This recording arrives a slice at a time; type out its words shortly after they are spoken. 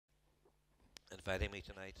inviting me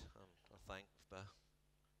tonight, and I thank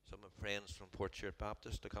some of my friends from Port Stewart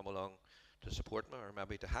Baptist to come along to support me, or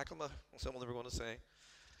maybe to heckle me, some of them were going to say.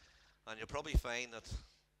 And you'll probably find that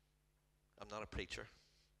I'm not a preacher.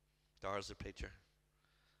 Daryl's the preacher.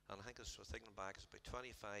 And I think I was thinking back, it's about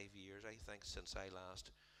 25 years, I think, since I last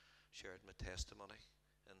shared my testimony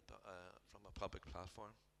from a public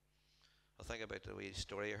platform. I think about the wee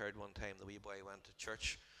story I heard one time. The wee boy went to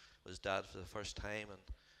church with his dad for the first time, and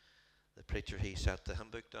the preacher, he set the hymn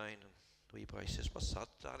book down, and the wee boy says, "What's that,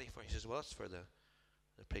 Daddy, for?" He says, "Well, it's for the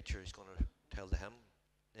preacher. He's going to tell the hymn."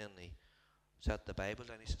 Then he set the Bible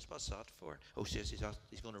down. He says, "What's that for?" Oh, says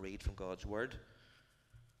he's going to read from God's Word.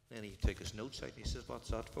 Then he took his notes out, and he says, "What's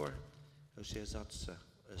that for?" Oh, says, "That's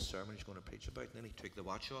a sermon he's going to preach about." And then he took the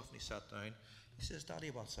watch off, and he sat down. He says,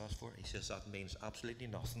 "Daddy, what's that for?" He says, "That means absolutely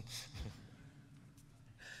nothing."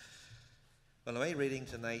 Well, my reading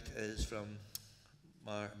tonight is from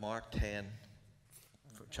Mark 10,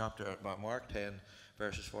 Mark 10,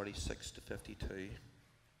 verses 46 to 52.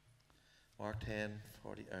 Mark 10,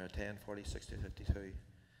 46 to 52.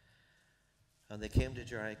 And they came to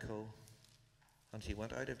Jericho, and he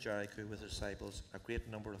went out of Jericho with his disciples. A great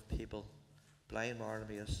number of people. Blind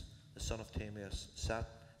Bartimaeus, the son of Timaeus,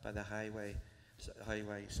 sat by the highway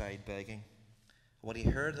side begging. When he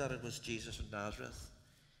heard that it was Jesus of Nazareth,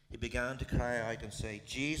 he began to cry out and say,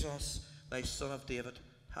 "Jesus, thy son of David,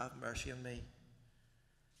 have mercy on me."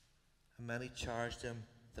 And many charged him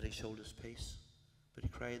that he hold his peace. But he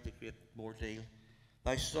cried the great more deal,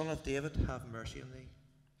 "Thou son of David, have mercy on thee."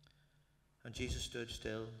 And Jesus stood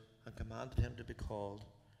still and commanded him to be called.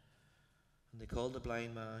 And they called the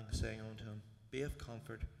blind man, saying unto him, "Be of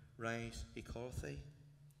comfort, rise, he calleth thee."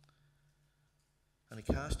 And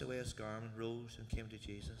he cast away his garment, rose, and came to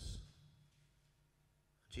Jesus.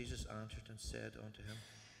 Jesus answered and said unto him,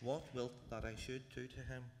 "What wilt that I should do to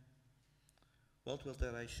him? What wilt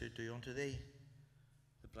that I should do unto thee?"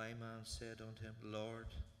 The blind man said unto him,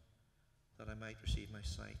 "Lord, that I might receive my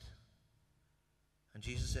sight." And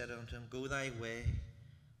Jesus said unto him, "Go thy way,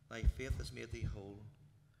 thy faith has made thee whole."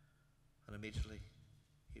 And immediately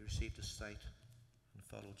he received his sight and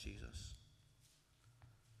followed Jesus.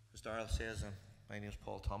 As Daryl says, my name is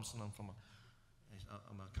Paul Thompson.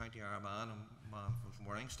 I'm a County Armagh man. I'm from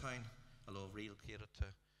Warringstown. Although I've relocated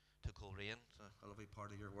to Coleraine, a lovely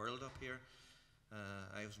part of your world up here.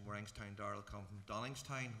 I was in Warringstown. Darrell come from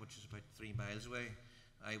Donningstown, which is about 3 miles away.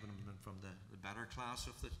 I would have been from the better class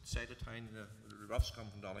of the side of town. The roughs come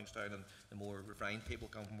from Donningstown, and the more refined people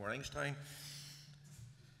come from Warringstown.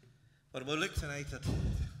 But we'll look tonight at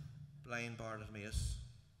blind Bartimaeus.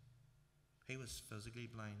 He was physically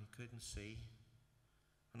blind. He couldn't see.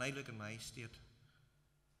 When I look at my state,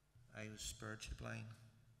 I was spiritually blind.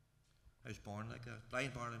 I was born like that.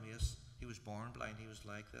 Blind Bartimaeus, he was born blind. He was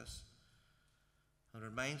like this. And it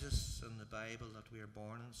reminds us in the Bible that we are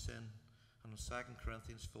born in sin. And in 2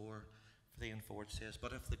 Corinthians 4, 3 and 4 it says,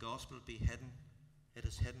 "But if the gospel be hidden, it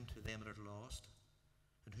is hidden to them that are lost,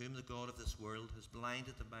 in whom the God of this world has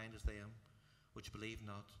blinded the mind of them which believe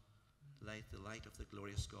not, the light of the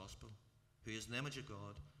glorious gospel, who is an image of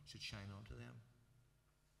God, should shine unto them."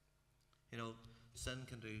 You know, sin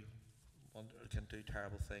can do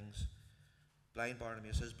terrible things. Blind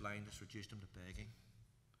Bartimaeus, his blindness reduced him to begging.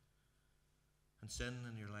 And sin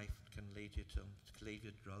in your life can lead you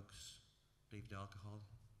to drugs, lead to alcohol,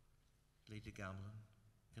 lead to gambling,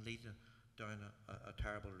 can lead you down a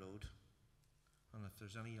terrible road. And if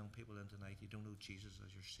there's any young people in tonight, you don't know Jesus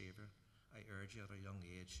as your Saviour, I urge you at a young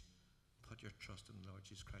age, put your trust in the Lord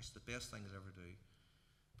Jesus Christ. The best thing to ever do,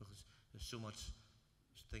 because there's so much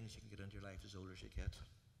things you can get into your life as older as you get.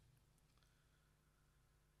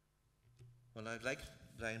 Well, I'd like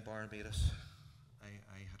blind Bartimaeus.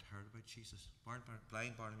 I had heard about Jesus.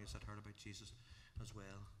 Blind Bartimaeus had heard about Jesus as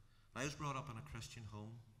well. I was brought up in a Christian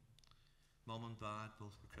home. Mum and Dad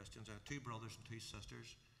both were Christians. I had 2 brothers and 2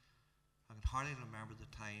 sisters. I can hardly remember the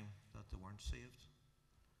time that they weren't saved.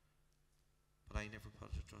 But I never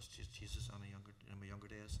put a trust in Jesus in my younger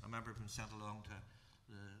days. I remember being sent along to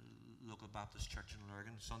the local Baptist church in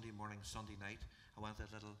Lurgan, Sunday morning, Sunday night. I went to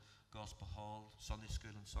a little gospel hall, Sunday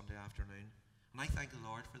school and Sunday afternoon. And I thank the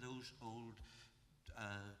Lord for those old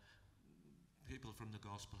people from the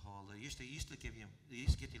gospel hall. They used to get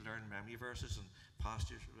you to learn memory verses and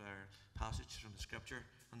passages from the scripture,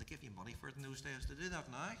 and they give you money for it in those days. They do that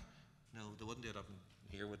now? No, they wouldn't do it up in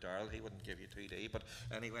here with Darrell. He wouldn't give you 2D. But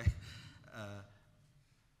anyway,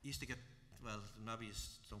 used to get, well, maybe you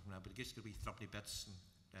don't know, but it used to be threepenny bits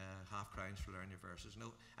and half crowns for learning your verses.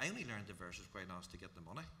 No, I only learned the verses quite honest to get the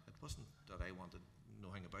money. It wasn't that I wanted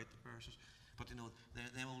knowing about the verses. But you know,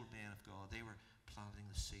 them old men of God, they were planting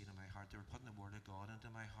the seed in my heart. heart. They were putting the Word of God into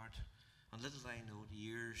my heart. And little did I know,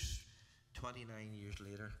 years, 29 years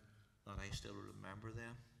later, that I still remember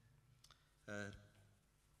them.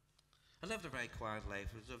 I lived a very quiet life.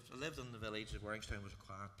 I lived in the village. Warringstown was a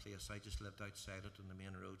quiet place. I just lived outside it on the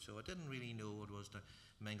main road, so I didn't really know what it was to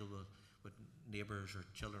mingle with neighbours or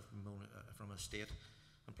children from a state.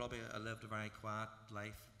 And probably I lived a very quiet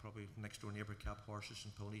life. Probably next door neighbour kept horses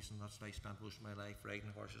and ponies, and that's what I spent most of my life, riding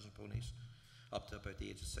horses and ponies, up to about the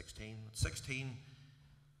age of 16. At 16,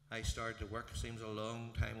 I started to work. It seems a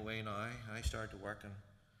long time away now. I started to work, and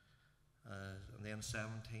then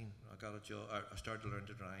 17, I got a job. I started to learn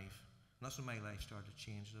to drive. And that's when my life started to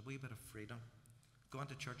change. A wee bit of freedom. Going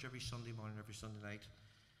to church every Sunday morning, every Sunday night.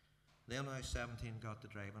 Then when I was 17, got the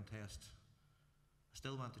driving test. I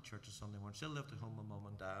still went to church on Sunday morning. Still lived at home with mum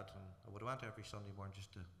and dad. And I would have went every Sunday morning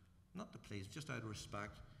just to, not to please, just out of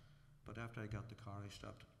respect. But after I got the car, I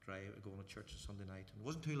stopped going to church on Sunday night. And it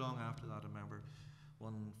wasn't too long after that, I remember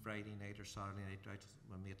one Friday night or Saturday night, out with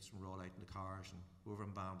my mates, and we're all out in the cars. And over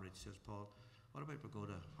in Banbridge, says Paul, what about we go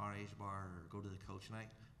to Harry's bar or go to the Coach? And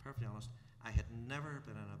perfectly honest, I had never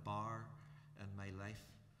been in a bar in my life.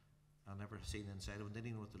 I never seen inside of it, didn't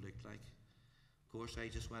even know what they looked like. Of course, I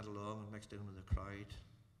just went along and mixed in with the crowd,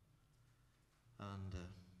 and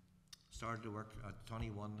started to work at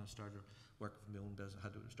 21. I started to work for my own business.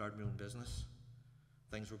 Had to start my own business.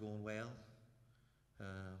 Things were going well,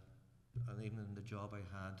 and even in the job I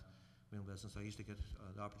had, my own business, I used to get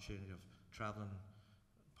the opportunity of travelling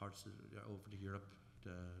parts over to Europe, to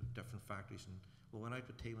different factories, and we went out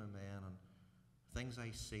with a team of men, and things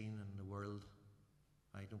I seen in the world,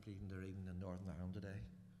 I don't believe they're even in Northern Ireland today,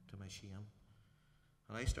 to my shame.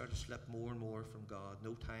 And I started to slip more and more from God.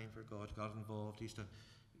 No time for God. Got involved. Used to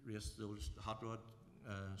race those hot rod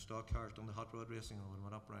stock cars, done the hot rod racing. I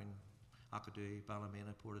went up around Acadoo,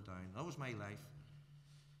 Ballymena, Portadown. That was my life.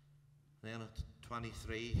 Then at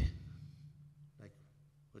 23, like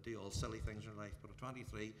we do all silly things in life, but at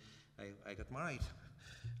 23, I got married,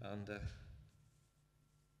 and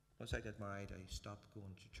once I got married, I stopped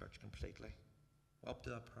going to church completely. Up to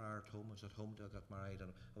that prior at home, I was at home till I got married,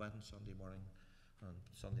 and I went on Sunday morning and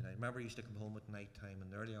Sunday night. I remember I used to come home at night time in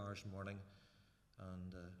the early hours of the morning,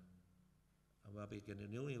 and I will be getting,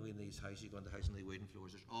 you know, in these houses, you go in the house and the wooden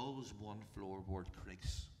floors, there's always one floorboard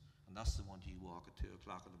creaks, and that's the one you walk at 2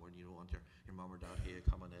 o'clock in the morning. You don't want your mum or dad here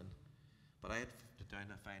coming in. But I had to down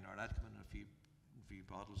to fine art. I'd come in a few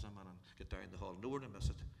bottles of them and get down the hall, nowhere to miss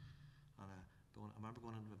it. And I remember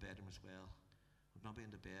going into my bedroom as well. I'd not be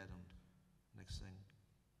in the bed, and next thing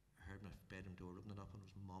I heard my bedroom door opening up, and it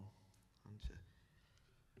was Mum. And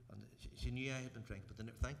she knew I had been drinking, but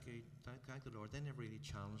thank the Lord, they never really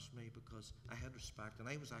challenged me, because I had respect, and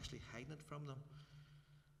I was actually hiding it from them.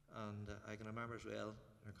 And I can remember as well,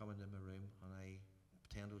 her coming in my room, and I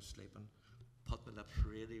pretended I was sleeping, put my lips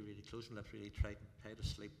really, really close, my lips really tight, try to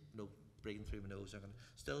sleep, no breathing through my nose. I can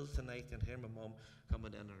still tonight can hear my mum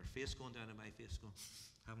coming in, and her face going down to my face, going,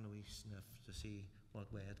 having a wee sniff to see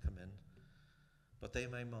what way I'd come in. But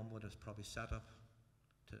then my mum would have probably sat up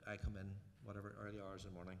to I come in whatever early hours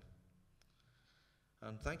in the morning.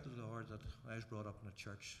 And thank the Lord that I was brought up in a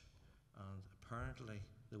church, and apparently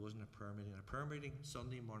there wasn't a prayer meeting. A prayer meeting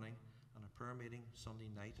Sunday morning, and a prayer meeting Sunday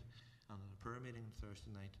night, and a prayer meeting Thursday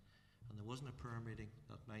night. And there wasn't a prayer meeting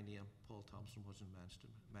that my name, Paul Thompson, wasn't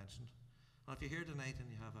mentioned. And if you're here tonight and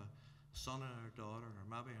you have a son or a daughter, or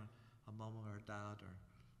maybe a mum or a dad, or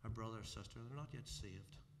a brother or sister, they're not yet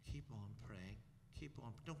saved, keep on praying. Keep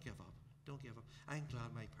on. Don't give up. Don't give up. I'm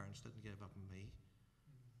glad my parents didn't give up on me,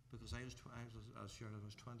 because I was sure I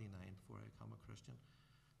was 29 before I became a Christian.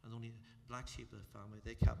 And the only black sheep of the family,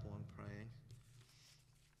 they kept on praying.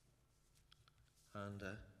 And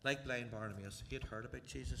like blind Bartimaeus, he had heard about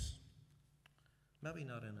Jesus. Maybe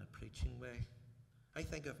not in a preaching way. I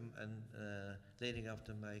think of him in leading up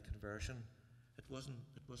to my conversion. It wasn't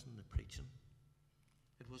the preaching.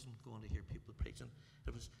 It wasn't going to hear people preaching.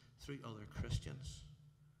 It was through other Christians.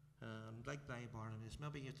 Like blind Bartimaeus,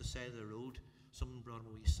 maybe at the side of the road, someone brought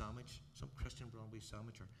him a wee sandwich. Some Christian brought him a wee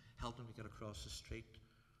sandwich, or helped him to get across the street,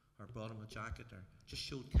 or brought him a jacket, or just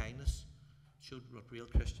showed kindness, showed what real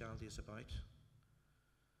Christianity is about.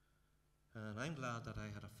 And I'm glad that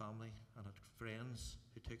I had a family and had friends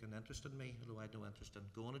who took an interest in me, although I had no interest in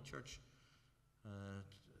going to church.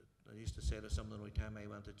 I used to say to someone, the only time I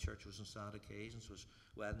went to church was on sad occasions, was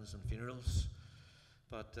weddings and funerals.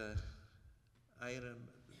 But I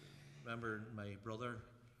remember my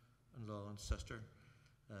brother-in-law and sister,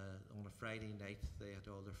 on a Friday night, they had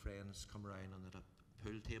all their friends come around, and they had a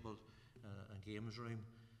pool table and games room.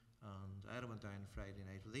 And I went down Friday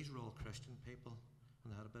night. Well, these were all Christian people,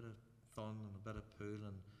 and they had a bit of fun and a bit of pool,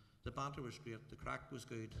 and The banter was great, the crack was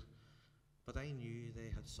good, but I knew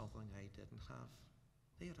they had something I didn't have.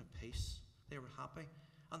 They had a peace, they were happy,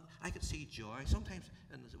 and I could see joy. Sometimes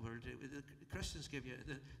in the world, the Christians give you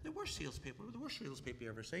the worst salespeople, the worst salespeople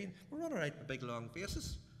you've ever seen. We're running out with big long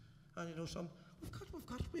faces, and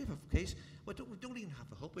we have a case. We don't even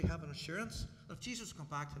have a hope. We have an assurance. If Jesus will come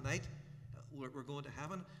back tonight, we're going to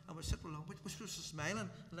heaven, and we're sitting along. We're supposed to smile and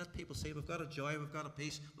let people say we've got a joy, we've got a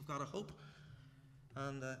peace, we've got a hope.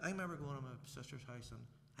 And I remember going to my sister's house, and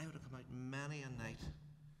I would have come out many a night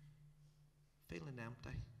feeling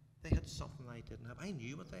empty. They had something I didn't have. I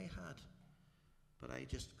knew what they had, but I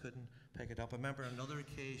just couldn't pick it up. I remember another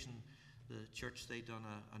occasion, the church, they'd done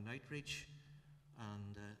an outreach,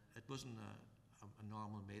 and it wasn't a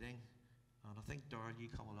normal meeting. And I think, Darrell, you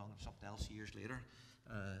come along with something else years later,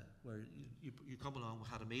 where you come along, we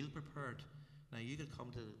had a meal prepared. Now, you could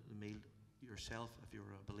come to the meal yourself if you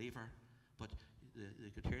were a believer, but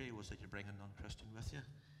the criteria was that you bring a non-Christian with you.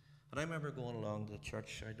 And I remember going along to the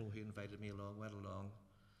church. I know he invited me along, went along,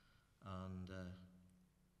 and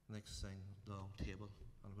next thing, long table,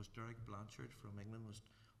 and it was Derek Blanchard from England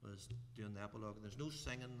was doing the epilogue. There's no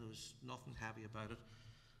singing, there was nothing heavy about it.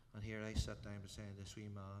 And here I sat down beside this wee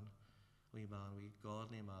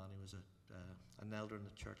godly man. He was an elder in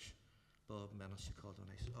the church, Bob Menace, he called him.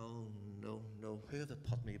 And I said, oh no, who have they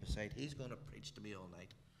put me beside? He's going to preach to me all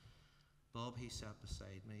night. Bob, he sat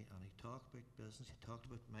beside me, and he talked about business. He talked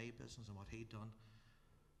about my business and what he'd done.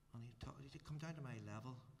 And he'd come down to my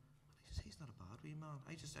level. And he says, he's not a bad wee man.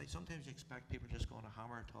 I sometimes expect people just going to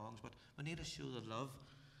hammer tongues, but we need to show the love.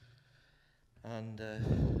 And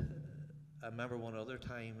I remember one other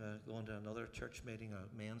time going to another church meeting, a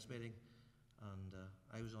men's meeting, and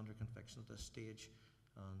I was under conviction at this stage,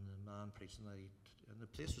 and the man preaching that and the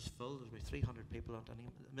place was full. There was about 300 people on it, and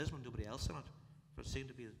there wasn't nobody else in it. But it seemed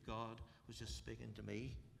to be that God was just speaking to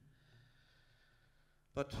me.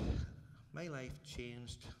 But my life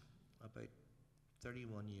changed about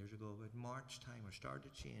 31 years ago. About March time, it started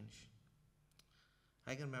to change.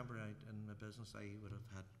 I can remember in my business I would have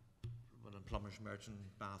had plumbers, merchant,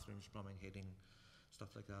 bathrooms, plumbing, heating, stuff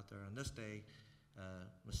like that there. And this day,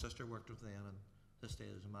 my sister worked with them, and this day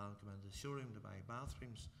there was a man come into the showroom to buy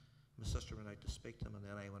bathrooms. My sister went out to speak to him, and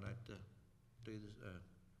then I went out to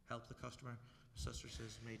help the customer. My sister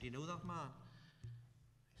says to me, do you know that man?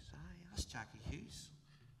 I said, that's Jackie Hughes.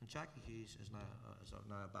 And Jackie Hughes is now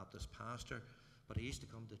a Baptist pastor, but he used to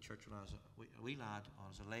come to church when I was a wee lad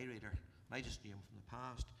as a lay reader, and I just knew him from the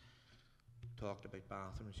past. Talked about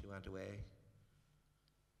bathrooms, he went away,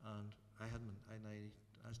 and I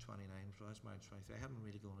was 29, so I was married 23. I hadn't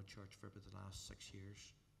really gone to church for about the last 6 years,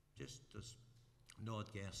 just as an odd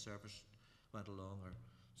guest service went along, or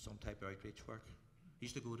some type of outreach work. I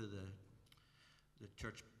used to go to the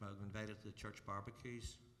church, I was invited to the church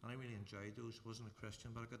barbecues, and I really enjoyed those. I wasn't a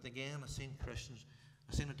Christian, but again, I seen Christians,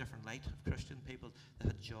 I seen a different light of Christian people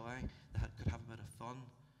that had joy, that could have a bit of fun.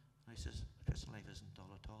 And I says, Christian life isn't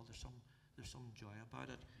dull at all. There's some joy about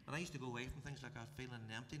it. And I used to go away from things like that, feeling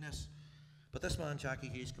emptiness. But this man, Jackie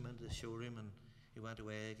Hughes, came into the showroom, and he went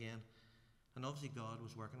away again. And obviously God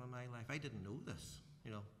was working on my life. I didn't know this,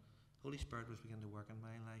 Holy Spirit was beginning to work in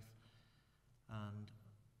my life. And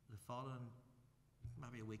the following,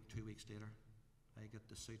 maybe a week, 2 weeks later, I get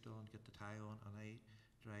the suit on, get the tie on, and I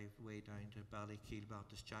drive way down to Ballykeel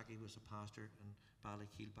Baptist. Jackie was a pastor in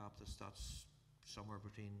Ballykeel Baptist. That's somewhere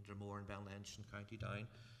between Dromore and Ballinch and County Down.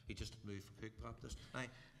 He just moved from Cook Baptist. I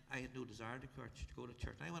had no desire to go to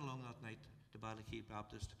church. I went along that night to Ballykeel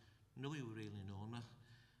Baptist. Nobody would really know me.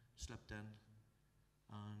 Slipped in,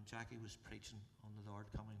 and Jackie was preaching on the Lord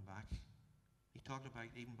coming back. He talked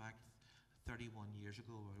about even back 31 years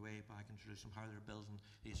ago, way back in Jerusalem, how they're building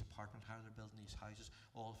these apartments, how they're building these houses,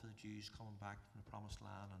 all for the Jews coming back from the promised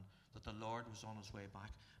land, and that the Lord was on his way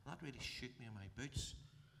back. And that really shook me in my boots.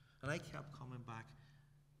 And I kept coming back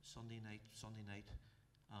Sunday night,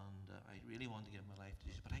 and I really wanted to give my life to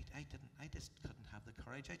Jesus, but I just couldn't have the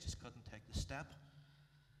courage. I just couldn't take the step.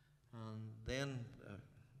 And then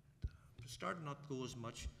started not to go as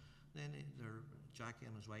much. Then Jackie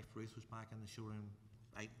and his wife Ruth was back in the showroom.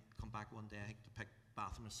 I come back one day to pick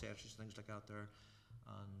bathroom accessories, things like that there,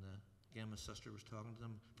 and again my sister was talking to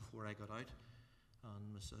them before I got out,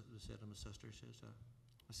 and I said to my sister, says,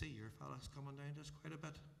 I see your fella's coming down to us quite a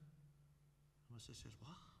bit. And my sister says,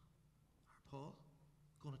 what? Our Paul?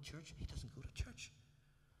 Going to church? He doesn't go to church.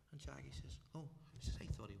 And Jackie says, oh, I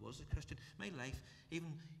thought he was a Christian. My life,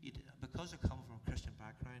 because I come from a Christian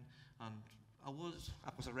background, and I was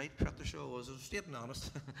a right critter, so I was straight and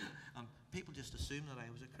honest. And people just assumed that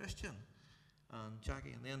I was a Christian. And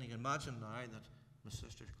Jackie, and then you can imagine now that my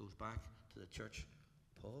sister goes back to the church.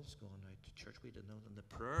 Paul's going out to church. We didn't know. And the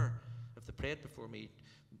prayer, if they prayed before me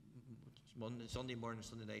Monday, Sunday morning,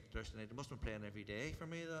 Sunday night, Thursday night, they must have been praying every day for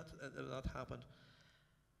me that happened.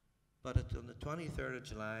 But on the 23rd of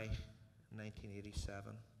July,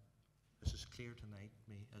 1987, this is clear tonight,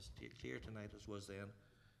 as clear tonight as was then.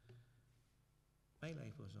 My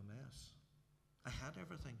life was a mess. I had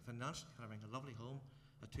everything, financially, having a lovely home,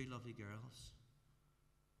 two lovely girls,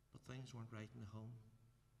 but things weren't right in the home,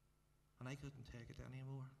 and I couldn't take it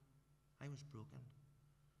anymore. I was broken,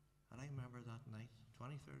 and I remember that night,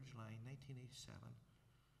 23rd of July, 1987.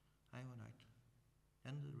 I went out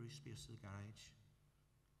into the roof space of the garage.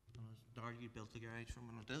 You built the garage for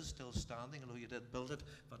me, and it is still standing, although you did build it.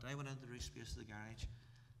 But I went into the roof space of the garage,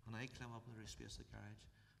 and I climbed up in the roof space of the garage,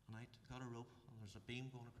 and I got a rope, and there's a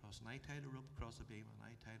beam going across, and I tied a rope across the beam, and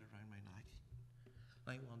I tied it around my neck. And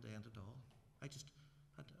I wanted to end it all. It just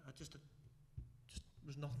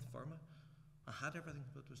was nothing for me. I had everything,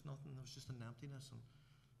 but there was nothing. There was just an emptiness, and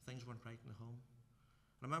things weren't right in the home.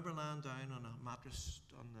 And I remember lying down on a mattress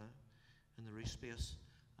in the roof space,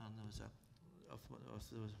 and there was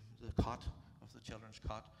the cot of the children's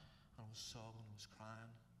cot, and I was sobbing, I was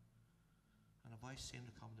crying, and a voice seemed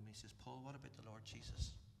to come to me. Says, "Paul, what about the Lord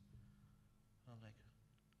Jesus?" And I'm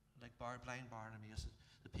like blind Bartimaeus,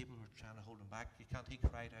 the people were trying to hold him back. He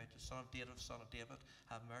cried out, "The Son of David,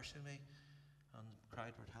 have mercy on me." And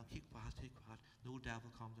cried for help. Keep quiet, keep quiet. No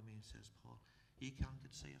devil come to me and says, "Paul, you can't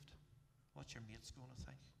get saved. What's your mates going to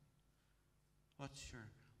think? What's your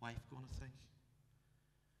wife going to think?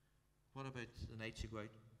 What about the nights you go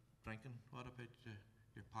out drinking? What about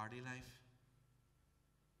your party life?"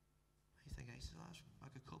 I said, "I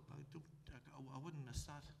could cope. I wouldn't miss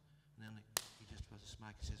that." And then he just was a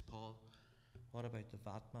smack. He says, "Paul, what about the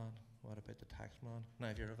VAT man? What about the tax man?" Now,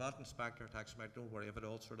 if you're a VAT inspector or tax inspector, don't worry, I've it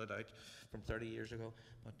all sorted out from 30 years ago.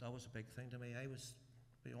 But that was a big thing to me.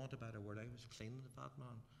 You want a better word, I was cleaning the VAT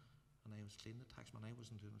man, and I was cleaning the tax man. I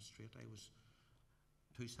wasn't doing it straight. I was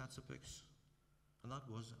 2 sets of books. And that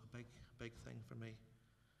was a big thing for me.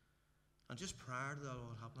 And just prior to that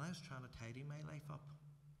all happening, I was trying to tidy my life up.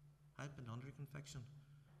 I'd been under conviction.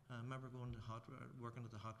 I remember going to working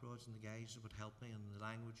at the hot rods, and the guys would help me, and the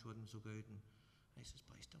language wasn't so good. And I says,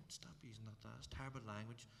 "Boys, don't stop using that. It's terrible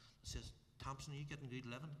language." It says, "Thompson, are you getting good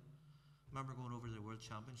living?" I remember going over to the World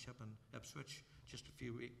Championship in Ipswich just a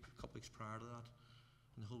couple weeks prior to that.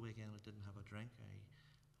 And the whole weekend I didn't have a drink. I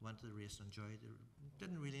went to the race and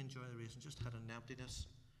didn't really enjoy the race, and just had an emptiness.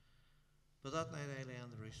 But that night I lay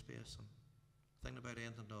in the roof space and thinking about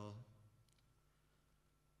ending it all.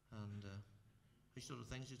 And these sort of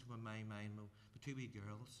things just went in my mind. The 2 wee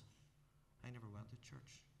girls, I never went to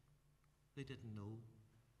church. They didn't know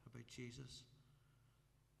about Jesus.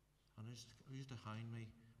 And they used to hound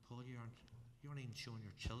me, "Paul, you aren't even showing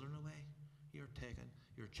your children away. You're taking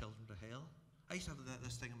your children to hell." I used to have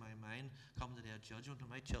this thing in my mind, come the day of judgment, and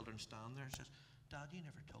my children stand there and says, "Dad, you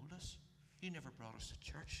never told us. You never brought us to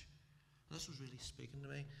church." And this was really speaking to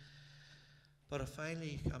me. But I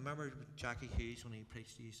remember Jackie Hughes, when he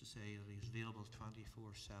preached, he used to say that he was available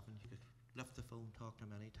 24/7. You could lift the phone, talk to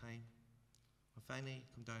him any time. I finally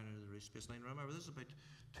come down into the roof space, and I remember this was about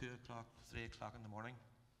 2 o'clock, 3 o'clock in the morning.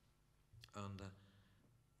 And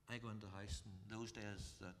I go into the house, and those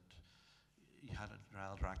days that you had to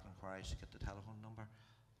dial direct inquiries to get the telephone number.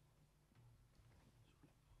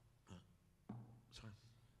 Sorry.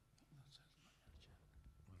 All right.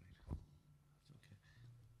 Okay.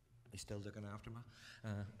 He's still looking after me.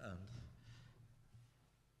 And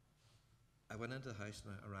I went into the house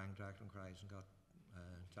and I rang direct inquiries and got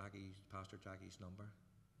Pastor Jackie's number.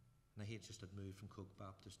 Now he had moved from Coke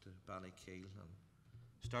Baptist to Ballykeel, and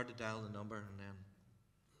started dialing the number, and then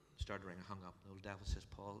started ringing. Hung up. The old devil says,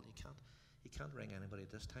 "Paul, you can't ring anybody at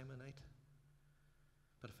this time of night."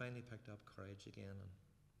 But I finally picked up courage again, and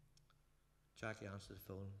Jackie answered the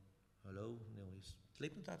phone. "Hello?" He's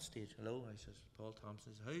sleeping at that stage. "Hello?" I says, "Paul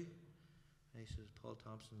Thompson." He says, "Who?" I says, "Paul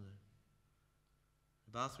Thompson,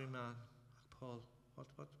 the bathroom man." "Paul,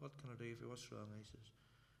 what can I do for you? What's wrong?" I says,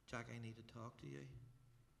 "Jack, I need to talk to you."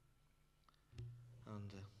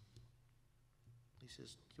 And he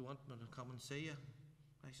says, "Do you want me to come and see you?"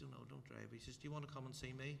 I said, "No, don't drive." He says, "Do you want to come and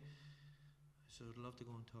see me?" I said, "I'd love to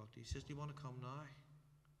go and talk to you." He says, "Do you want to come now?"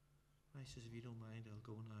 I says, "If you don't mind, I'll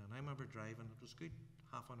go now." And I remember driving. It was good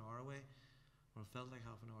half an hour away, or it felt like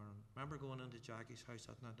half an hour. And I remember going into Jackie's house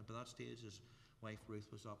that night, and by that stage his wife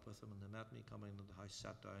Ruth was up with him, and they met me coming into the house,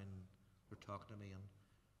 sat down, and were talking to me. And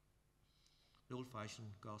the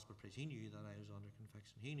old-fashioned gospel preach, he knew that I was under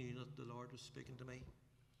conviction. He knew that the Lord was speaking to me.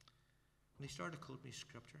 And he started to quote me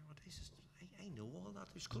scripture. But he says, I know all that.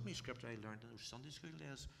 He's quoted me scripture I learned in those Sunday school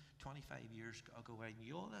days 25 years ago. I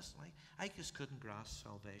knew all this. And I just couldn't grasp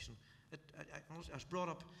salvation. I was brought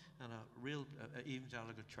up in a real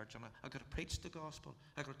evangelical church, and I could have preached the gospel.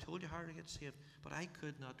 I could have told you how to get saved, but I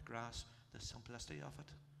could not grasp the simplicity of it.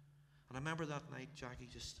 And I remember that night, Jackie,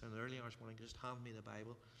 just in the early hours morning, just handed me the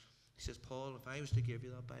Bible. He says, Paul, if I was to give you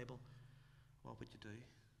that Bible, what would you do?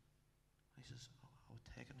 He says, I would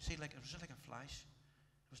take it. And see, it was just like a flash.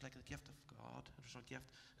 It was like a gift of God. It was a gift.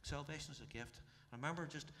 Salvation is a gift. I remember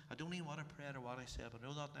I don't even want to pray or what I said, but I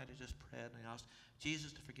know that night I just prayed and I asked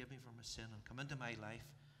Jesus to forgive me for my sin and come into my life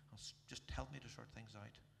and just help me to sort things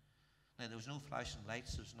out. Now, there was no flashing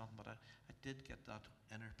lights, there was nothing, but I did get that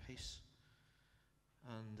inner peace.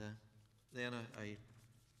 And then I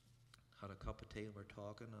had a cup of tea and we're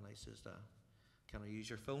talking, and I says, can I use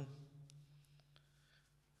your phone?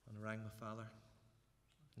 And I rang my father.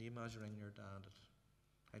 Can you imagine ringing your dad at,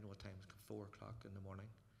 I know what time it was, 4 o'clock in the morning.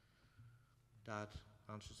 Dad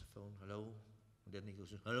answers the phone, hello. And then he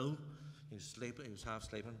goes, hello. He was sleeping, he was half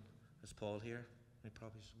sleeping. Is Paul here? And he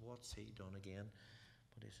probably says, what's he done again?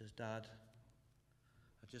 But he says, Dad,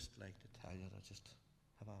 I'd just like to tell you that I just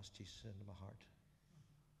have asked Jesus into my heart.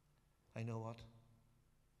 I know what?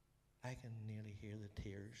 I can nearly hear the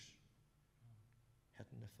tears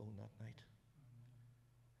hitting the phone that night.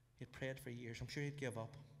 He'd prayed for years. I'm sure he'd give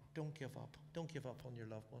up. Don't give up. Don't give up on your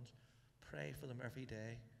loved ones. Pray for them every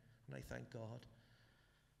day. And I thank God.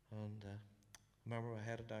 And remember, I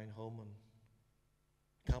headed down home, and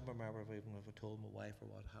I can't remember if I told my wife or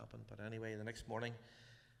what happened. But anyway, the next morning,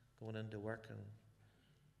 going into work, and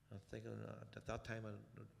I think at that time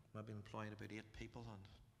I'd been employing about 8 people, and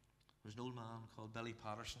there was an old man called Billy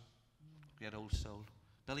Patterson, great old soul.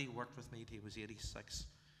 Billy worked with me till he was 86.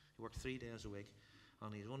 He worked 3 days a week,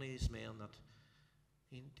 and he's one of these men that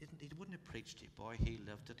he wouldn't have preached to you. Boy, he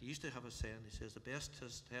lived it. He used to have a saying. He says, the best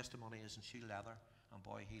testimony is in shoe leather, and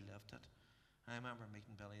boy, he lived it. I remember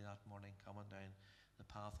meeting Billy that morning, coming down the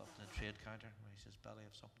path up to the trade counter, where he says, Billy,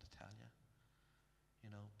 I have something to tell you.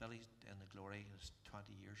 You know, Billy's in the glory, is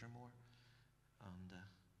 20 years or more, and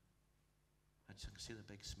I just can see the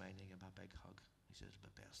big smile, and he gave him a big hug. He says, it's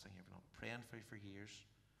the best thing ever done. Praying for you for years.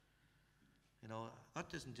 You know,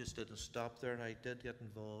 that didn't stop there. I did get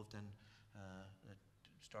involved in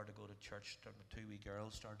started to go to church. My 2 wee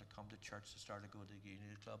girls started to come to church. They started to go to the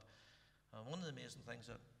Union Club. One of the amazing things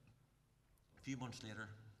that a few months later,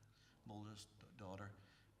 my oldest daughter,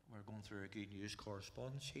 we're going through our Good News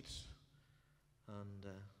correspondence sheets, and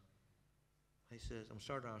I said, I'm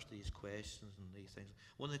starting to ask these questions and these things.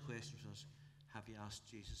 One of the questions was, have you asked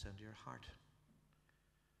Jesus into your heart?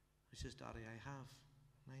 He says, Daddy, I have.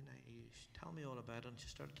 She tell me all about it, and she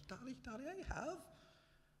started, Daddy, I have.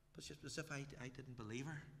 But just as if I didn't believe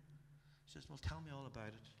her. She says, well, tell me all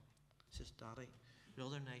about it. She says, Daddy, the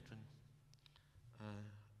other night when,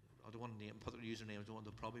 I don't want to put their usernames, they'll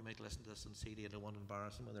probably might listen to this and see they don't want to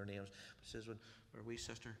embarrass them with their names. But she says, when our wee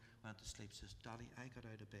sister went to sleep, she says, Daddy, I got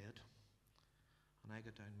out of bed, and I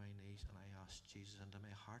got down my knees, and I asked Jesus into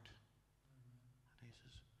my heart. And he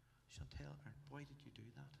says, she'll tell her, why did you do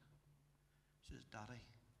that? She says, Daddy,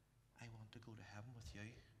 I want to go to heaven with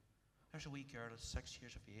you. There's a wee girl at 6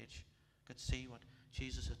 years of age, could see what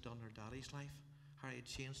Jesus had done in her daddy's life, how he had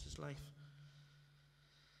changed his life.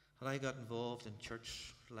 And I got involved in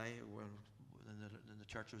church life, in the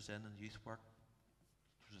church I was in youth work.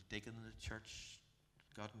 There was a deacon in the church,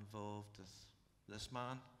 got involved with this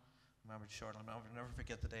man. I remember short, I'll never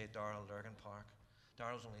forget the day Darrell Lurgan Park.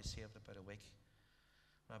 Darrell was only saved about a week,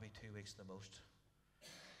 maybe 2 weeks the most.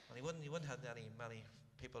 And he wouldn't have many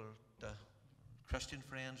people, Christian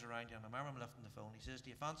friends around you. And I remember him lifting the phone. He says,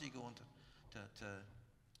 do you fancy going to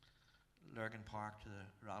Lurgan Park to the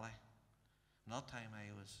rally? And that time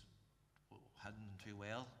I hadn't too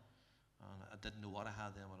well, and I didn't know what I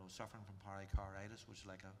had then, when I was suffering from pericarditis, which is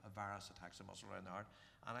like a virus attacks the muscle around the heart,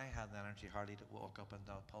 and I had the energy hardly to walk up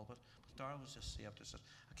into that pulpit. But Darrell was just saved. He said,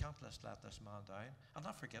 I can't let this man down. I'll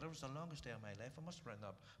not forget, it was the longest day of my life. I must have been in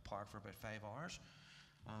that park for about 5 hours,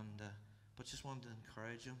 and but just wanted to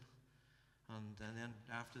encourage him. And then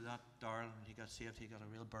after that, Darrell, when he got saved, he got a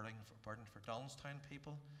real burden for Donaldstown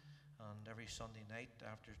people. And every Sunday night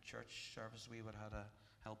after church service, we would have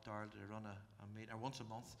help Darrell to run a meeting, or once a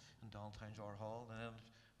month in Donaldstown's Our Hall, and then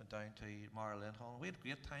went down to Marlin Hall. We had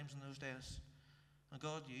great times in those days, and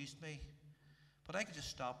God used me. But I could just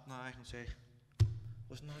stop now and say,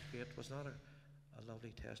 wasn't that great? Was not a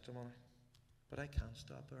lovely testimony? But I can't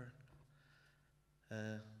stop there,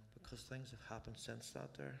 because things have happened since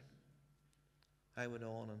that there. I went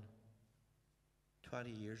on, and 20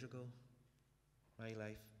 years ago, my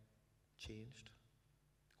life changed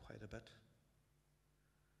quite a bit.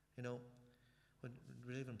 You know, when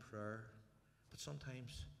we live in prayer, but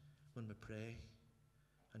sometimes when we pray,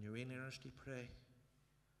 and you really earnestly pray,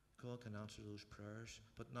 God can answer those prayers,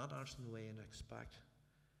 but not answer them the way you expect.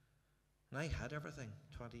 And I had everything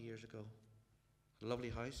 20 years ago. A lovely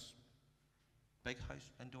house, big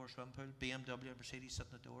house, indoor swimming pool, BMW, Mercedes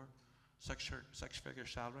sitting at the door, six-figure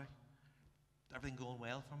salary, everything going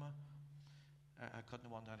well for me. I couldn't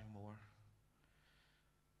want any more.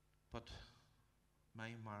 But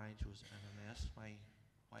my marriage was in a mess. My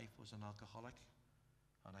wife was an alcoholic,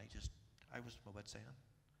 and I was my wit's end.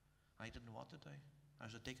 I didn't know what to do. I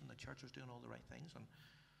was a deacon in the church, I was doing all the right things, and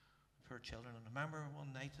poor children. And I remember one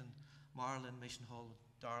night in Marlin Mission Hall,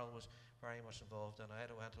 Darrell was very much involved, and I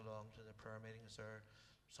went along to the prayer meetings there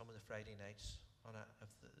some of the Friday nights. And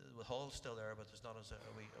the hall's still there, but there's not a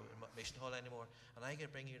mission hall anymore. And I could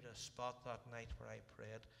bring you to a spot that night where I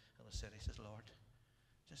prayed, and I said, Lord,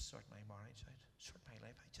 just sort my marriage out, sort my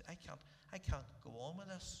life. I can't go on with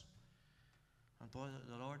this. And boy,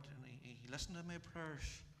 the Lord, he listened to my prayers,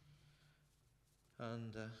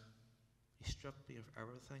 and he stripped me of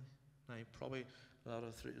everything. Now, probably a lot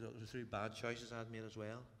of through bad choices I had made as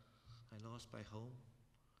well. I lost my home.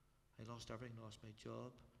 I lost everything. Lost my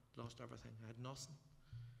job. Lost everything. I had nothing.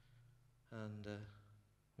 And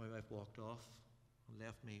my wife walked off and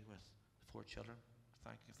left me with the 4 children.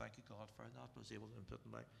 Thank you God for that. I was able to put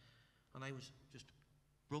them back. And I was just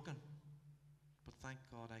broken. But thank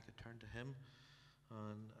God I could turn to him.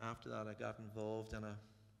 And after that I got involved in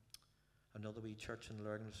another wee church in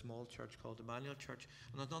Lurgan, a small church called Emmanuel Church.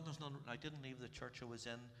 And I didn't leave the church I was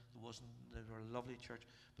in. They were a lovely church,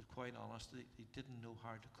 but quite honest, they didn't know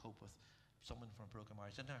how to cope with someone from a broken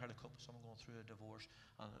marriage. They didn't know how to cope with someone going through a divorce.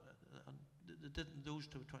 And they didn't, those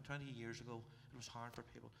 20 years ago, it was hard for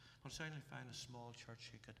people. But I certainly found a small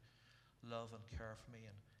church who could love and care for me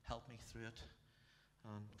and help me through it.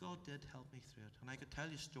 And God did help me through it. And I could tell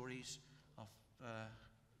you stories of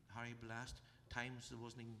how he blessed. Times there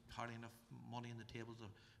wasn't even hardly enough money on the table to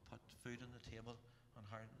put food on the table, and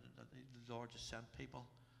how the Lord just sent people.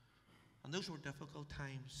 And those were difficult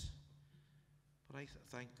times, but I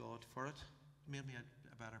thank God for it. It made me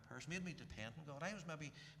a better person, made me depend on God. I was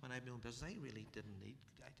maybe, when I had my own business, I really didn't need,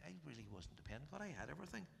 I really wasn't dependent on God. I had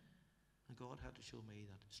everything, and God had to show me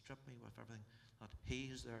that, strip me with everything, that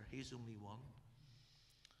he is there, he's only one.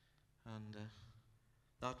 And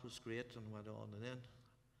that was great, and went on. And then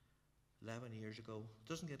 11 years ago, it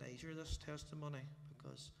doesn't get easier, this testimony,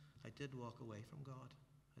 because I did walk away from God.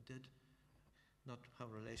 I did not have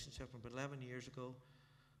a relationship, but 11 years ago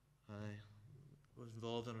I was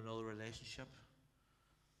involved in another relationship,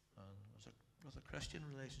 and it was with a Christian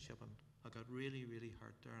relationship, and I got really, really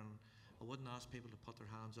hurt there. And I wouldn't ask people to put their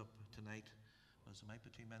hands up tonight, because there might be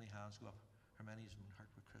too many hands go up. How many has been hurt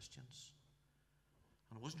with Christians?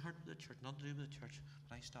 And I wasn't hurt with the church, nothing to do with the church,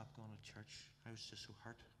 but I stopped going to church. I was just so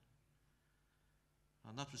hurt.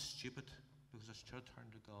 And that was stupid, because I should turn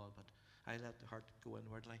to God, but I let the heart go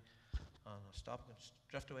inwardly. And I stopped,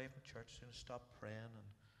 drift away from church, and I stopped praying, and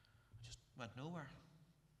I just went nowhere.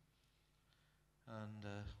 And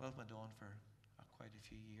well, it went on for quite a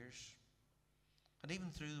few years. And even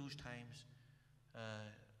through those times,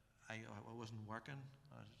 I wasn't working.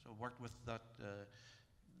 I worked with that.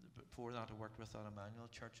 Before that, I worked with that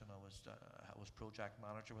Emmanuel Church, and I was project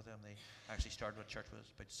manager with them. They actually started a church with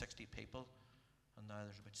about 60 people, and now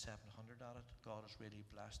there's about 700 at it. God has really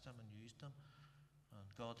blessed them and used them. And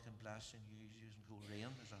God can bless and use you in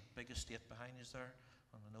Coleraine. There's a big estate behind us there,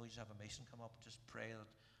 and I know you have a mission come up. Just pray that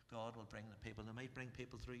God will bring the people. They might bring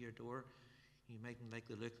people through your door. You mightn't like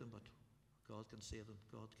the look of them, but God can save them.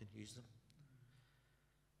 God can use them.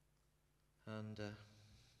 And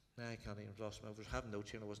now I can't even lost them. I was having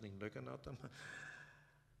notes here and I wasn't even looking at them.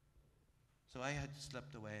 So I had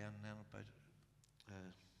slipped away, and then about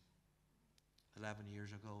 11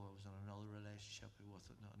 years ago I was in another relationship with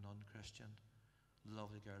a non-Christian.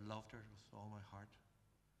 Lovely girl, loved her with all my heart.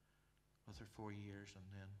 With her 4 years, and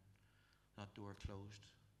then that door closed,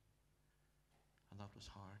 and that was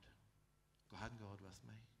hard. I had God with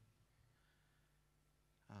me,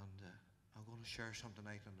 and I'm going to share something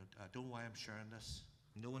tonight, and I don't know why I'm sharing this.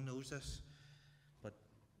 No one knows this, but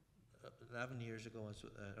 11 years ago,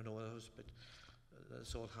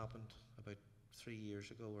 this all happened about 3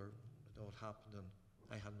 years ago, or it all happened, and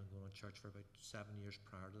I hadn't been going to church for about 7 years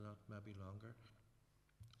prior to that, maybe longer.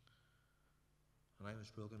 And I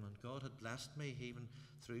was broken, and God had blessed me even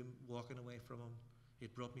through walking away from him. He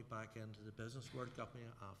had brought me back into the business world, got me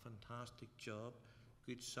a fantastic job,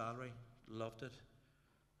 good salary, loved it,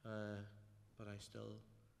 but I still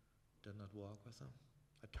did not walk with him.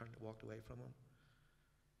 walked away from him.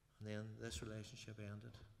 And then this relationship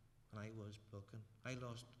ended, and I was broken. I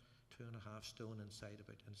lost 2.5 stone inside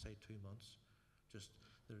 2 months. Just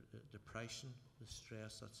the depression, the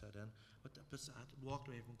stress that set in. But I walked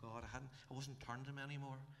away from God. I wasn't turned to him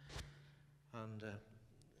anymore. And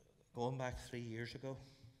going back 3 years ago,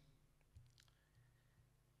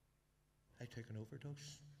 I took an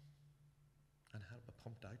overdose and had it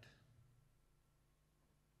pumped out.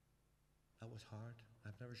 That was hard.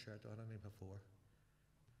 I've never shared that with anyone before.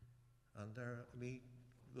 And we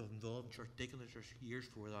were involved in church deaconess years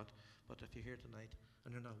before that. But if you're here tonight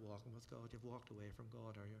and you're not walking with God, you've walked away from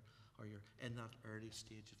God, or you're in that early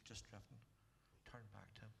stage of just drifting, turn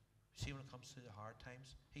back to him. See, when it comes to the hard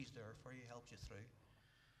times, he's there for you, helps you through.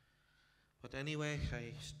 But anyway,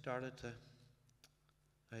 I've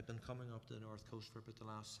been coming up to the North Coast for about the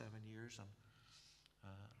last 7 years, and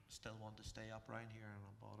still want to stay up around here, and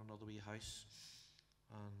I bought another wee house.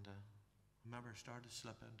 And I remember I started to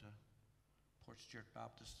slip into Port Stewart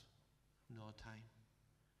Baptist in no time.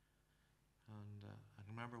 And I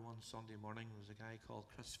remember one Sunday morning, there was a guy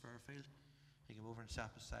called Chris Fairfield. He came over and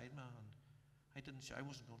sat beside me, and I didn't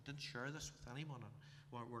share this with anyone, and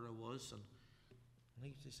where I was. And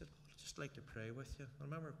he said, "Oh, I'd just like to pray with you." I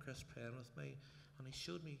remember Chris praying with me, and he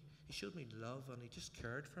showed me love, and he just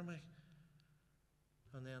cared for me.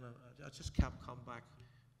 And then I just kept coming back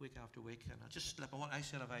week after week, and I just slipped. I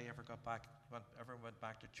said if I ever went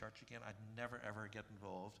back to church again, I'd never ever get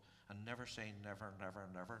involved, and never say never, never,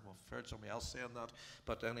 never. Well, I've heard somebody else saying that,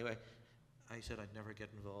 but anyway, I said I'd never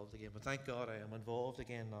get involved again. But thank God I am involved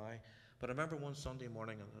again now. But I remember one Sunday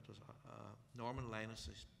morning, and it was Norman Linus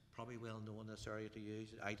is probably well known in this area to you.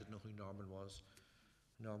 I didn't know who Norman was.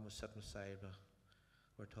 Norman was sitting beside me.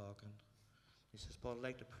 We're talking. He says, "Paul, I'd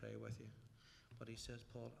like to pray with you." But he says,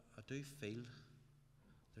 "Paul, I do feel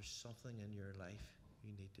there's something in your life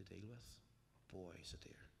you need to deal with." Boy, is it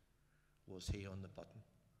dear. Was he on the button?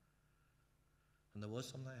 And there was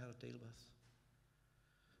something I had to deal with.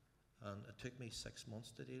 And it took me 6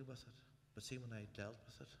 months to deal with it. But see, when I dealt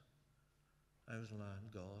with it, I was allowing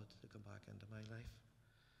God to come back into my life.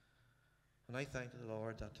 And I thank the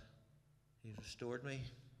Lord that he's restored me.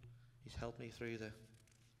 He's helped me through the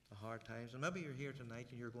hard times. And maybe you're here tonight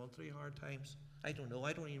and you're going through hard times. I don't know.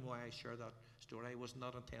 I don't even know why I share that story. I was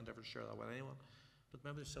not intended to ever share that with anyone. But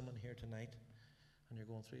maybe there's someone here tonight and you're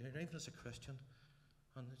going through it, even as a Christian,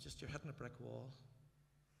 and it's just you're hitting a brick wall.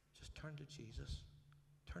 Just turn to Jesus.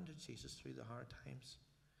 Turn to Jesus through the hard times.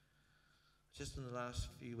 Just in the last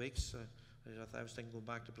few weeks, I was thinking going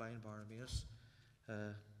back to blind Bartimaeus.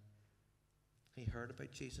 He heard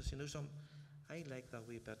about Jesus. You know something? I like that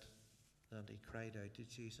wee bit that he cried out to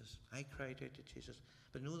Jesus. I cried out to Jesus.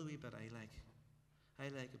 But you know the wee bit I like? I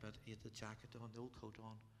like a bit, he had the jacket on, the old coat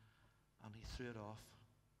on, and he threw it off.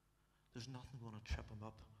 There's nothing going to trip him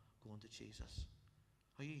up going to Jesus.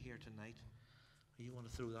 Are you here tonight? Do you want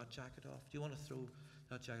to throw that jacket off? Do you want to throw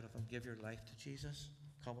that jacket off and give your life to Jesus?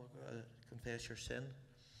 Come, confess your sin.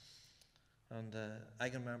 And I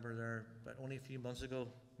can remember there, but only a few months ago,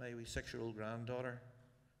 my wee 6-year-old granddaughter,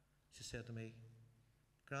 she said to me,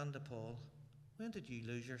 "Granda Paul, when did you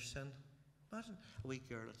lose your sin?" Imagine a wee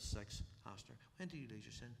girl at 6 asked her, "When did you lose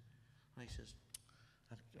your sin?" And I says,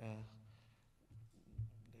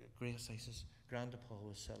 Grace, I says, "Granda Paul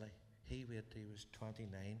was silly. He waited till he was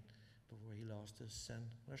 29 before he lost his sin."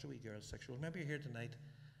 There's a wee girl, 6-year-old. Maybe you're here tonight.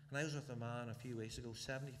 And I was with a man a few weeks ago,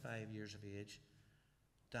 75 years of age,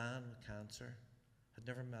 Dan with cancer. I'd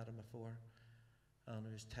never met him before. And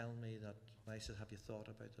he was telling me that, and I said, "Have you thought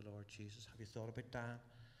about the Lord Jesus? Have you thought about Dan?"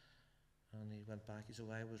 And he went back. He said,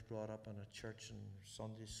 "Well, I was brought up in a church and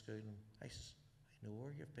Sunday school." And I says, "I know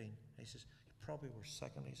where you've been." I says, "You probably were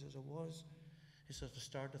sick." And he says, "I was." He says, "I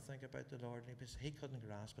started to think about the Lord." And he couldn't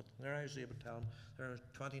grasp it. And there I was able to tell him, there are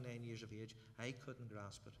 29 years of age, I couldn't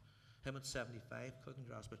grasp it. Him at 75 couldn't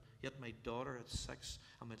grasp it. Yet my daughter at 6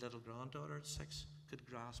 and my little granddaughter at 6 could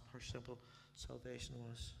grasp how simple salvation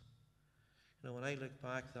was. You know, when I look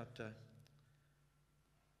back, that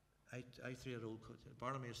I threw an old coat.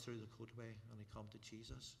 Bartimaeus threw the coat away and he come to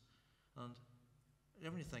Jesus. And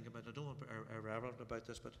when you think about it, I don't want to be irreverent about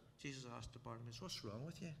this, but Jesus asked Bartimaeus, "What's wrong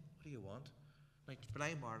with you? What do you want?" Like,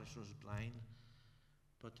 blind Bartimaeus was blind,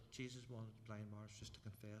 but Jesus wanted blind Bartimaeus just to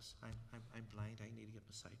confess, I'm blind, I need to get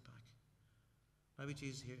my sight back. Maybe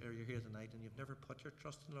Jesus, or you're here tonight and you've never put your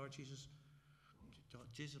trust in the Lord Jesus.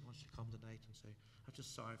 Jesus wants you to come tonight and say, "I'm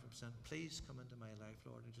just sorry for my sin. Please come into my life,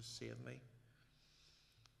 Lord, and just save me."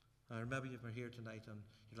 Or maybe you're here tonight and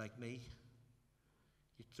you're like me.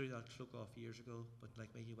 You threw that cloak off years ago, but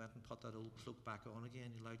like me, you went and put that old cloak back on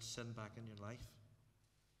again. You allowed sin back in your life.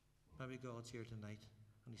 Maybe God's here tonight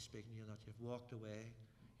and He's speaking to you, that you've walked away,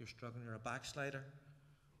 you're struggling, you're a backslider,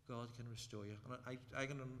 God can restore you. And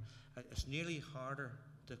it's nearly harder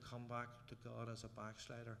to come back to God as a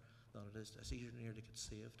backslider than it is. It's easier to get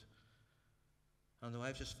saved. And though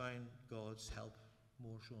I've just found God's help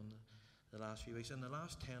more so in the last few weeks. In the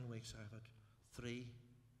last 10 weeks, I've had 3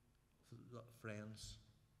 friends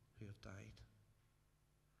who have died.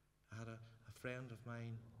 I had a friend of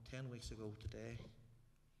mine 10 weeks ago today.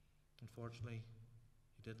 Unfortunately,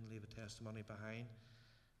 he didn't leave a testimony behind,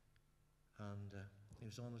 and he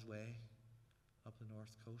was on his way up the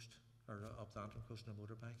north coast, or up the Antrim coast on a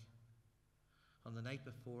motorbike. On the night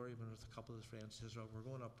before, even with a couple of his friends, he says, "Well, we're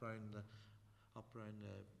going up round the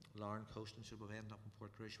Larne coast, and so we'll end up in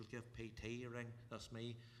Port Rouge. We'll give PT a ring, that's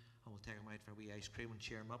me, and we'll take him out for a wee ice cream and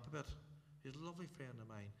cheer him up a bit." He's a lovely friend of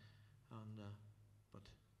mine, and but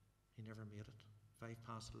he never made it.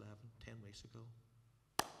 11:05, 10 weeks ago,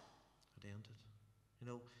 it ended. You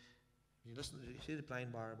know, you see the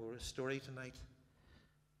blind barber story tonight.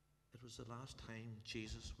 It was the last time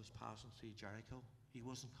Jesus was passing through Jericho. He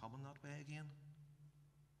wasn't coming that way again.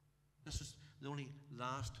 This was the only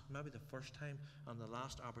last, maybe the first time and the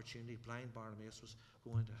last opportunity blind Bartimaeus was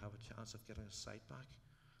going to have a chance of getting his sight back,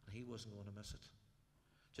 and he wasn't going to miss it.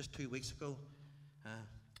 Just 2 weeks ago,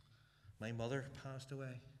 my mother passed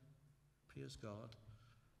away. Praise God.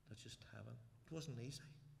 That's just heaven. It wasn't easy.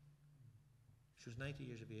 She was 90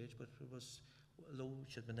 years of age, but it was, although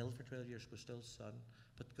she had been ill for 12 years, it was still sudden.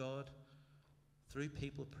 But God, through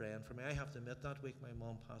people praying for me, I have to admit, that week my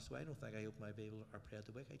mom passed away, I don't think I opened my Bible or prayed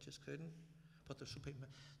the week. I just couldn't. But there's some people,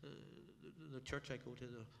 the church I go to,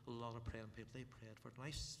 a lot of praying people, they prayed for it. And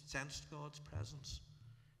I sensed God's presence.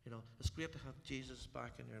 You know, it's great to have Jesus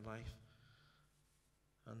back in your life.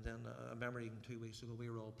 And then I remember even 2 weeks ago, we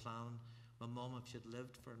were all planning. My mum, if she had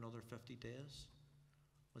lived for another 50 days,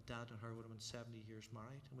 my dad and her would have been 70 years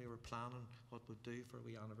married. And we were planning what we'd do for a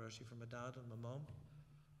wee anniversary for my dad and my mum.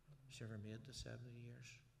 She never made the 70 years.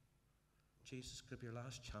 Jesus, could be your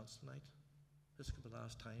last chance tonight. This could be the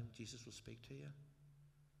last time Jesus will speak to you.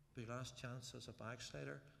 Be your last chance as a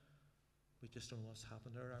backslider. We just don't know what's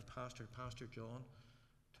happened there. Our pastor, Pastor John,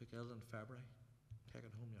 took ill in February, taken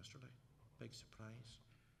home yesterday. Big surprise.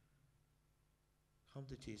 Come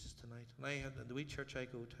to Jesus tonight. And I had, in the wee church I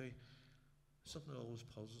go to, something that always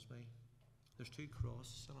puzzles me. There's 2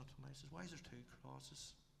 crosses in it, and I says, why is there 2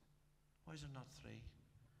 crosses? Why is there not 3?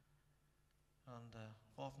 And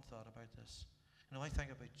I've often thought about this. You know, I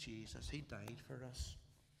think about Jesus. He died for us.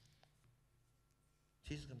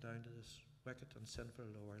 Jesus came down to this wicked and sinful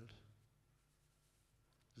world,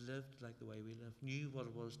 lived like the way we live, knew what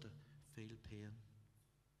it was to feel pain.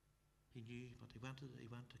 He knew, but he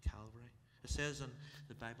went to Calvary. It says in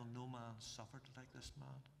the Bible, no man suffered like this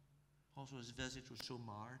man. Also, his visage was so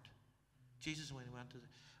marred. Jesus, when he went to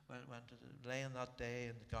the laying that day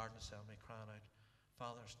in the Garden of Gethsemane, crying out,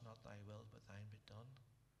 "Father, it's not thy will, but thine be done.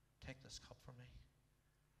 Take this cup from me."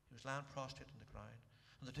 He was lying prostrate on the ground.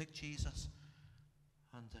 And they took Jesus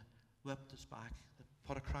and they whipped his back. They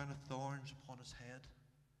put a crown of thorns upon his head.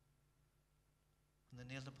 And they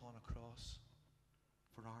nailed him upon a cross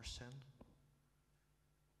for our sin.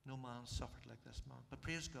 No man suffered like this man. But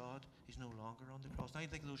praise God, he's no longer on the cross. Now you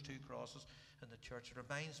think of those 2 crosses in the church. It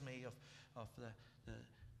reminds me of the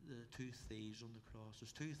 2 thieves on the cross.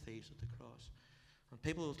 There's 2 thieves at the cross. And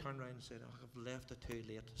people will turn around and say, "Oh, I've left it too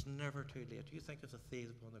late." It's never too late. You think of the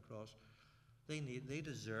thieves upon the cross. They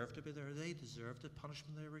deserve to be there. They deserve the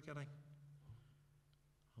punishment they were getting.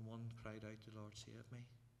 And one cried out, "The Lord save me."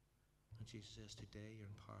 And Jesus says, "Today you're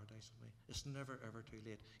in paradise with me." It's never ever too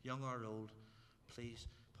late. Young or old, please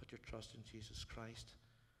put your trust in Jesus Christ.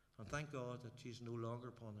 And thank God that Jesus is no longer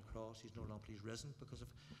upon the cross. He's no longer, he's risen. Because if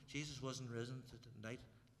Jesus wasn't risen tonight,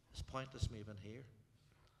 it's pointless me being here.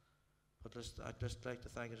 But I'd just like to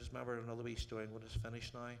thank you. Just remember another wee story. I'm going to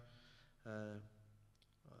finish now.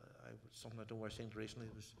 Something I don't know where I've seen recently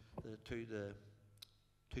was the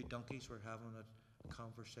two donkeys were having a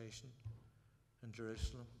conversation in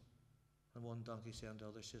Jerusalem. And one donkey said to the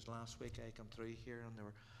other, says, "Last week I came through here and they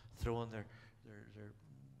were throwing their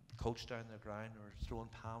coats down the ground, or throwing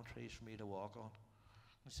palm trees for me to walk on."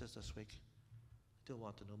 He says, "This week, I don't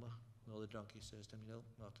want to know me." And the other donkey says to him, "You know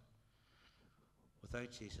what?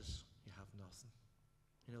 Without Jesus, you have nothing.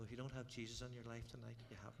 You know, if you don't have Jesus in your life tonight,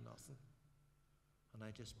 you have nothing." And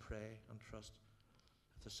I just pray and trust,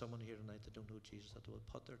 if there's someone here tonight that don't know Jesus, that they will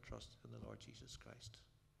put their trust in the Lord Jesus Christ.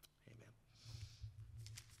 Amen.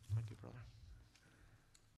 Thank you, brother.